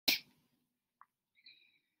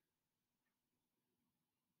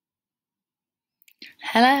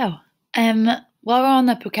Hello. While we're on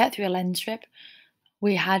the Phuket Through the Lens trip,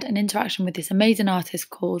 we had an interaction with this amazing artist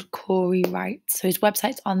called Cory Wright. So his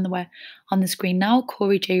website's on the screen now,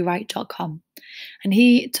 coreyjwright.com. And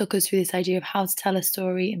he took us through this idea of how to tell a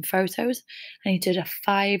story in photos, and he did a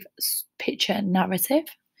 5 picture narrative.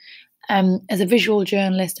 As a visual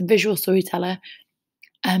journalist and visual storyteller,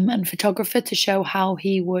 and photographer, to show how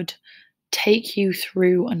he would take you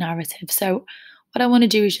through a narrative. So what I want to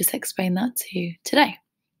do is just explain that to you today.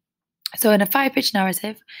 So in a 5 picture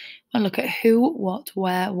narrative, we'll look at who, what,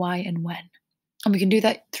 where, why, and when. And we can do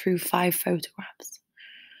that through 5 photographs.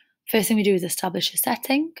 First thing we do is establish a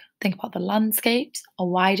setting, think about the landscapes, a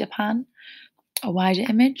wider pan, a wider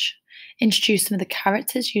image, introduce some of the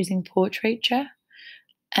characters using portraiture,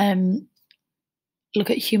 look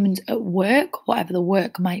at humans at work, whatever the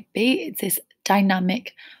work might be. It's this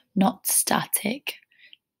dynamic, not static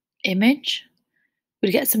image.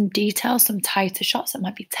 We'd get some details, some tighter shots that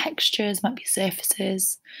might be textures, might be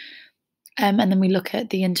surfaces. And then we look at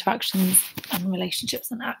the interactions and relationships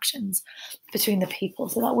and actions between the people.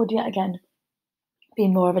 So that would, yet again, be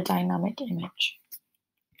more of a dynamic image.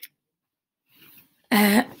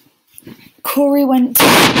 Cory went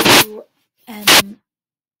to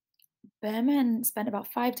Burma and spent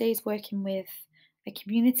about 5 days working with a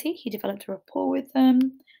community. He developed a rapport with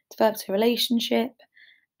them, developed a relationship.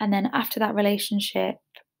 And then after that relationship,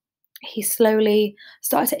 he slowly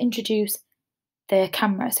started to introduce the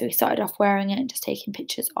camera. So he started off wearing it and just taking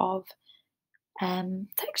pictures of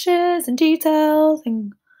textures and details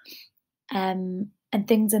and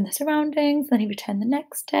things in the surroundings. Then he returned the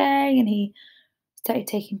next day and he started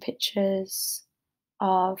taking pictures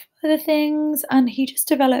of other things. And he just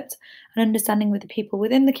developed an understanding with the people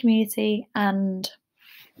within the community and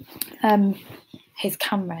his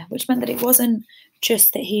camera, which meant that it wasn't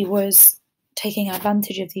just that he was taking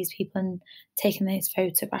advantage of these people and taking these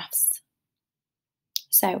photographs.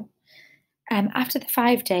 So after the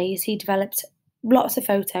 5 days, he developed lots of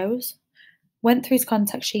photos, went through his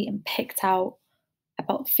contact sheet and picked out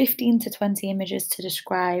about 15 to 20 images to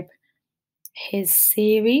describe his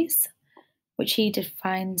series, which he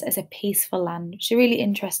defines as a peaceful land, which is a really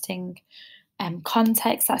interesting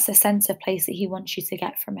context. That's a sense of place that he wants you to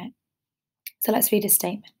get from it. So let's read his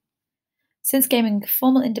statement. Since gaining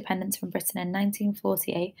formal independence from Britain in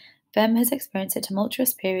 1948, Burma has experienced a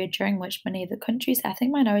tumultuous period during which many of the country's ethnic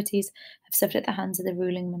minorities have suffered at the hands of the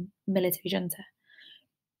ruling military junta.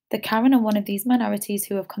 The Karen are one of these minorities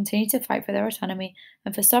who have continued to fight for their autonomy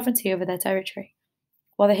and for sovereignty over their territory.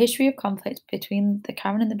 While the history of conflict between the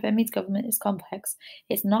Karen and the Burmese government is complex,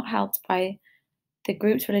 it's not helped by the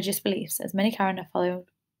group's religious beliefs, as many Karen are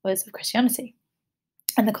followers of Christianity,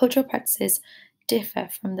 and the cultural practices differ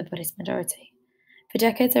from the Buddhist majority. For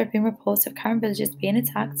decades, there have been reports of Karen villages being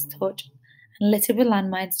attacked, tortured, and littered with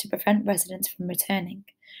landmines to prevent residents from returning.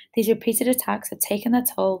 These repeated attacks have taken their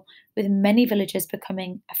toll, with many villages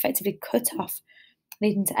becoming effectively cut off,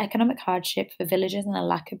 leading to economic hardship for villagers and a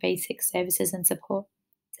lack of basic services and support.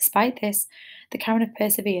 Despite this, the Karen have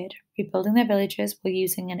persevered, rebuilding their villages while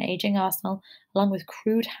using an aging arsenal along with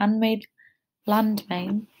crude handmade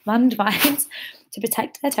landmines to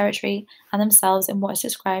protect their territory and themselves in what is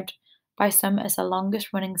described by some as the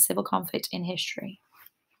longest running civil conflict in history.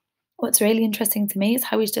 What's really interesting to me is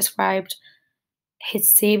how he's described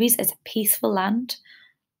his series as a peaceful land.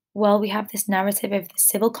 Well, we have this narrative of the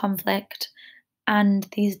civil conflict and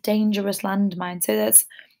these dangerous landmines. So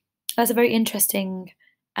that's a very interesting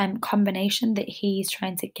combination that he's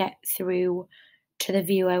trying to get through to the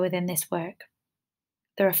viewer within this work.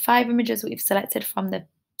 There are 5 images that we've selected from the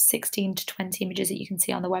 16 to 20 images that you can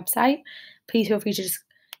see on the website. Please feel free to just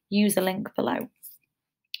use the link below.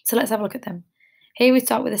 So let's have a look at them. Here we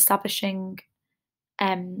start with establishing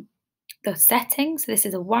the setting. So this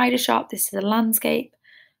is a wider shot, this is a landscape.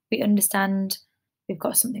 We understand we've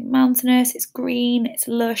got something mountainous, it's green, it's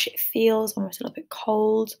lush, it feels almost a little bit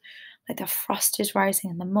cold, like the frost is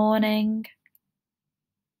rising in the morning.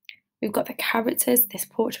 We've got the characters. This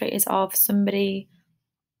portrait is of somebody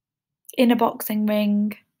in a boxing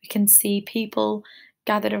ring. We can see people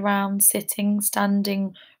gathered around, sitting,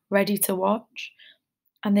 standing, ready to watch.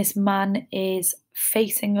 And this man is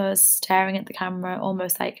facing us, staring at the camera,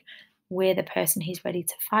 almost like we're the person he's ready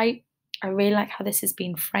to fight. I really like how this has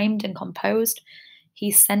been framed and composed.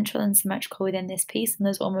 He's central and symmetrical within this piece, and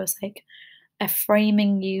there's almost like a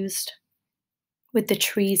framing used with the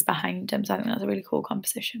trees behind him. So I think that's a really cool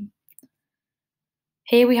composition.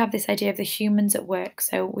 Here we have this idea of the humans at work.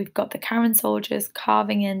 So we've got the Karen soldiers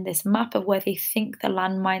carving in this map of where they think the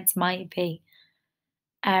landmines might be.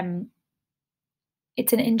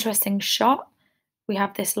 It's an interesting shot. we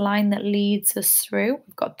have this line that leads us through.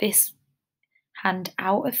 We've got this hand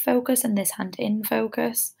out of focus and this hand in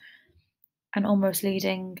focus, and almost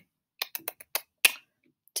leading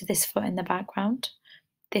to this foot in the background.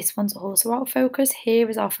 This one's also out of focus. Here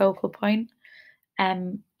is our focal point,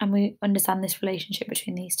 and we understand this relationship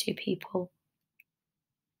between these two people.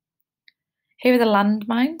 Here are the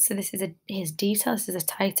landmines. So this is his detail. This is a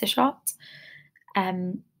tighter shot.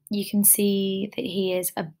 You can see that he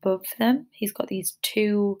is above them. He's got these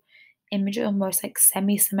two images almost like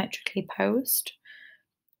semi-symmetrically posed,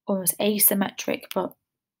 almost asymmetric, but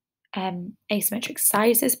asymmetric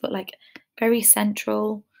sizes, but like very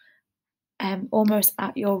central, almost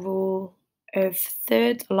at your rule of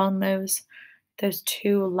thirds along those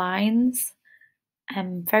two lines.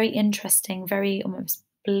 Very interesting, very almost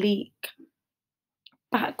bleak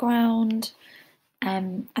background.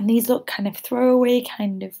 And these look kind of throwaway,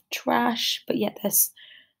 kind of trash, but yet there's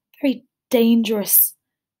very dangerous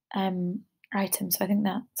items. So I think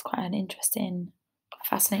that's quite an interesting,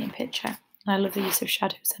 fascinating picture. And I love the use of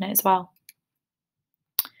shadows in it as well.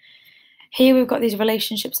 Here we've got these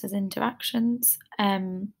relationships as interactions.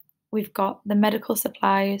 We've got the medical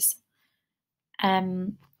supplies,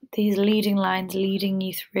 these leading lines leading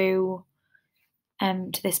you through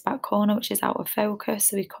to this back corner, which is out of focus.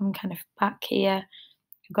 So we come kind of back here.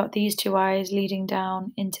 We've got these two eyes leading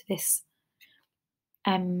down into this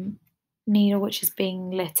needle, which is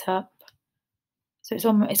being lit up. So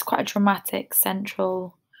it's quite a dramatic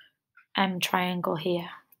central triangle here.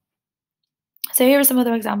 So here are some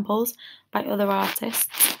other examples by other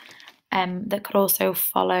artists that could also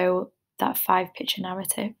follow that 5-picture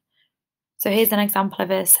narrative. So here's an example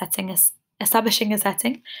of establishing a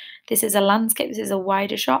setting. This is a landscape. This is a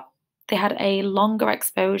wider shot. They had a longer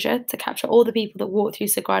exposure to capture all the people that walked through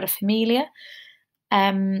Sagrada Familia.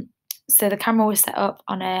 So the camera was set up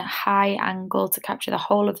on a high angle to capture the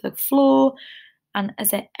whole of the floor, and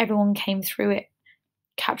as everyone came through it,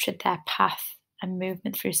 captured their path and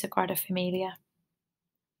movement through Sagrada Familia.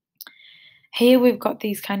 Here we've got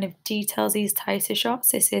these kind of details, these tighter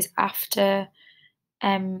shots. This is after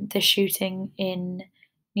the shooting in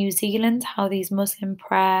New Zealand, how these Muslim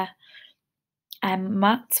prayer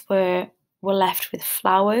mats were left with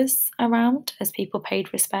flowers around as people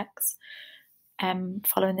paid respects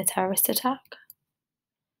following the terrorist attack.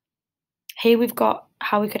 Here we've got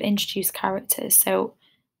how we could introduce characters. So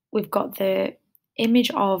we've got the image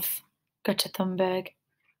of Greta Thunberg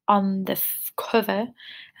on the cover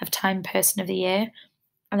of Time Person of the Year,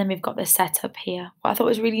 and then we've got the setup here. What I thought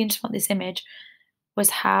was really interesting about this image was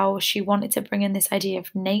how she wanted to bring in this idea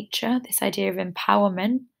of nature, this idea of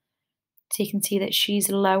empowerment. So you can see that she's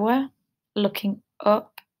lower, looking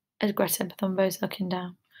up, as Greta Thunberg's looking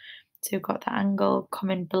down. So we've got the angle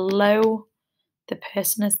coming below the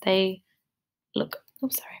person as they look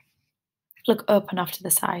up and off to the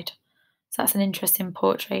side. So that's an interesting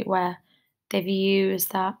portrait where they've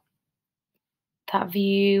used that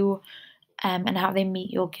view and how they meet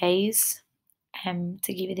your gaze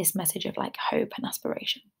to give you this message of like hope and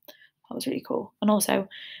aspiration. That was really cool. And also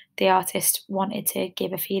the artist wanted to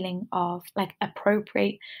give a feeling of like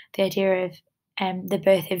appropriate the idea of the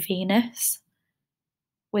birth of Venus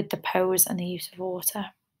with the pose and the use of water.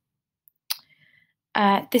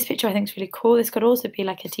 This picture I think is really cool. This could also be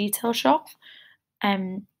like a detail shot.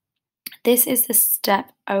 This is the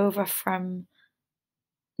step over from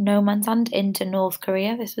no man's land into North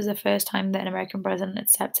Korea. This was the first time that an American president had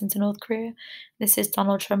stepped into North Korea. This is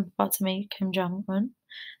Donald Trump about to meet Kim Jong-un.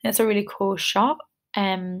 It's a really cool shot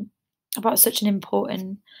about such an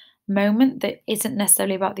important moment that isn't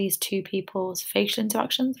necessarily about these two people's facial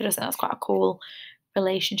interactions. I just think that's quite a cool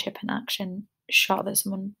relationship and action shot that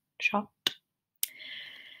someone shot.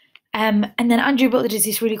 And then Andrew Butler does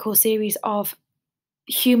this really cool series of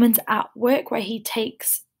humans at work where he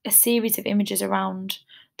takes a series of images around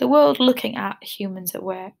the world looking at humans at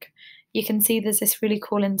work. You can see there's this really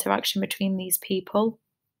cool interaction between these people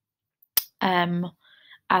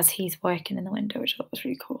as he's working in the window, which I thought was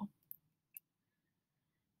really cool.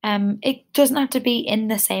 It doesn't have to be in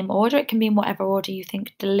the same order. It can be in whatever order you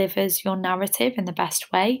think delivers your narrative in the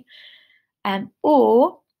best way.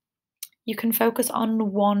 Or you can focus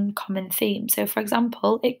on one common theme. So, for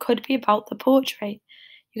example, it could be about the portrait.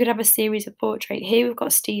 You could have a series of portraits. Here we've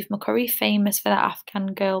got Steve McCurry, famous for that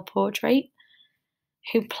Afghan girl portrait,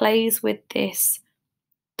 who plays with this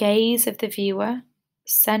gaze of the viewer,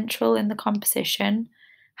 central in the composition,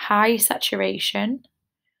 high saturation.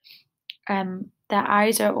 Their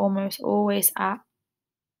eyes are almost always at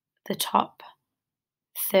the top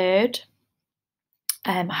third.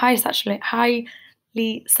 Highly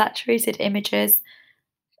saturated images,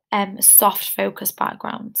 soft focus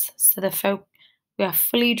backgrounds. So we are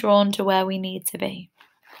fully drawn to where we need to be.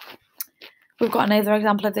 We've got another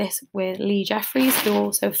example of this with Lee Jeffries, who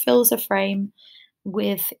also fills a frame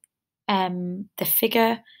with the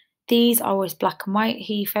figure. These are always black and white.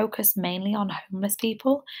 He focused mainly on homeless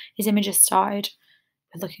people. His images started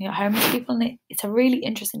with looking at homeless people, and it's a really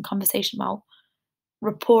interesting conversation about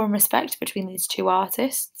rapport and respect between these two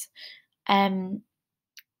artists. And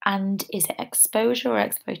is it exposure or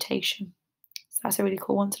exploitation? So that's a really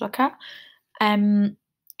cool one to look at.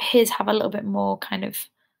 His have a little bit more kind of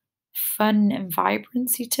fun and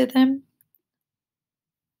vibrancy to them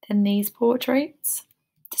than these portraits,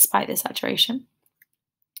 despite the saturation.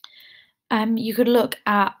 You could look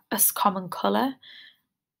at a common colour.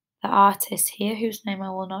 The artist here, whose name I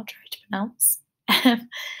will not try to pronounce,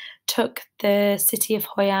 took the city of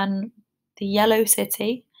Hoi An, the yellow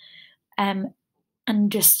city, and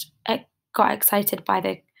just got excited by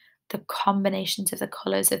the combinations of the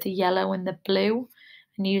colours of the yellow and the blue,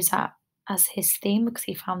 and used that as his theme because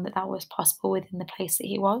he found that was possible within the place that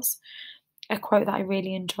he was. A quote that I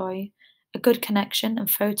really enjoy: "A good connection and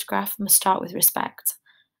photograph must start with respect.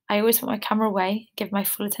 I always put my camera away, give my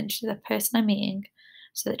full attention to the person I'm meeting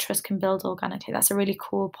so that trust can build organically." That's a really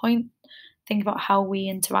cool point. Think about how we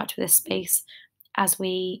interact with this space as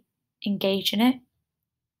we engage in it,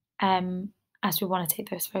 as we want to take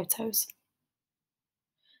those photos.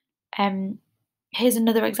 Here's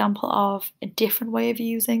another example of a different way of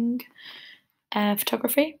using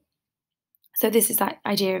photography. So this is that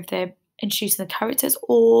idea of introducing the characters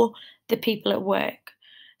or the people at work.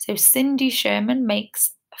 So Cindy Sherman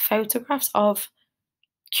makes photographs of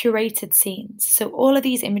curated scenes. So all of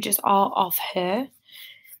these images are of her.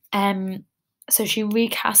 So she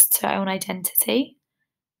recasts her own identity,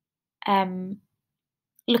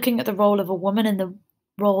 looking at the role of a woman and the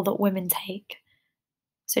role that women take.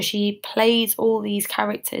 So she plays all these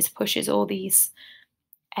characters, pushes all these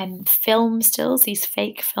film stills, these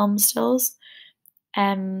fake film stills,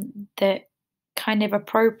 that kind of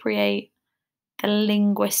appropriate the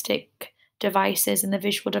linguistic devices and the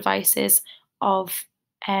visual devices of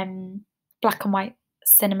black and white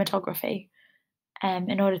cinematography,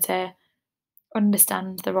 in order to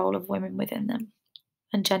understand the role of women within them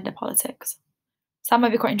and gender politics. So that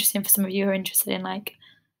might be quite interesting for some of you who are interested in like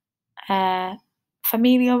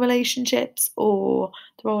familial relationships or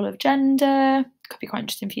the role of gender. Could be quite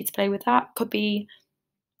interesting for you to play with that. Could be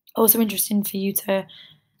also interesting for you to,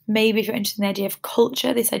 maybe if you're interested in the idea of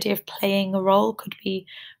culture, this idea of playing a role could be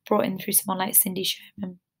brought in through someone like Cindy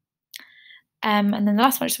Sherman. And then the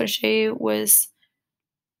last one I just want to show you was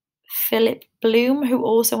Philip Bloom, who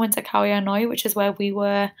also went to Khao Yai Noi, which is where we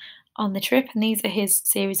were on the trip. And these are his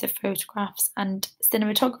series of photographs and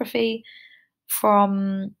cinematography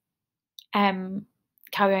from Khao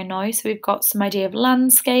Yai Noi. So we've got some idea of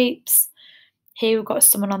landscapes. Here we've got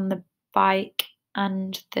someone on the bike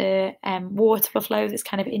and the water flow that's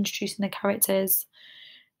kind of introducing the characters.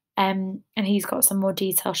 And he's got some more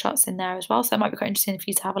detail shots in there as well. So it might be quite interesting for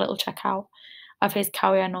you to have a little check out of his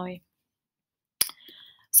Khao Yai Noi.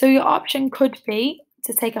 So your option could be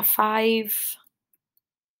to take to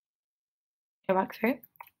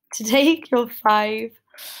take your five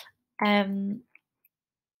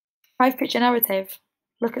picture narrative.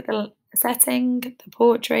 Look at the setting, the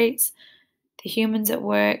portraits, the humans at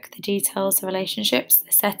work, the details, the relationships,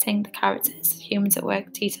 the setting, the characters, the humans at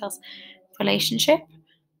work, details, relationship.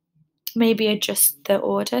 Maybe adjust the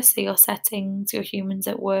order, so your settings, your humans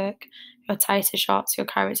at work, your tighter shots, your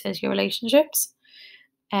characters, your relationships.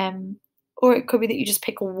 Or it could be that you just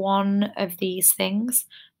pick one of these things,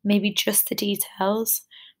 maybe just the details,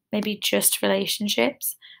 maybe just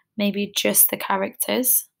relationships, maybe just the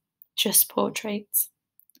characters, just portraits.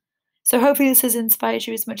 So hopefully this has inspired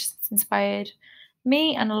you as much as it's inspired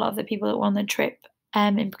me and a lot of the people that were on the trip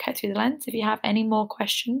in Phuket Through the Lens. If you have any more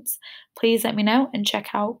questions, please let me know and check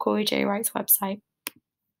out Cory J. Wright's website.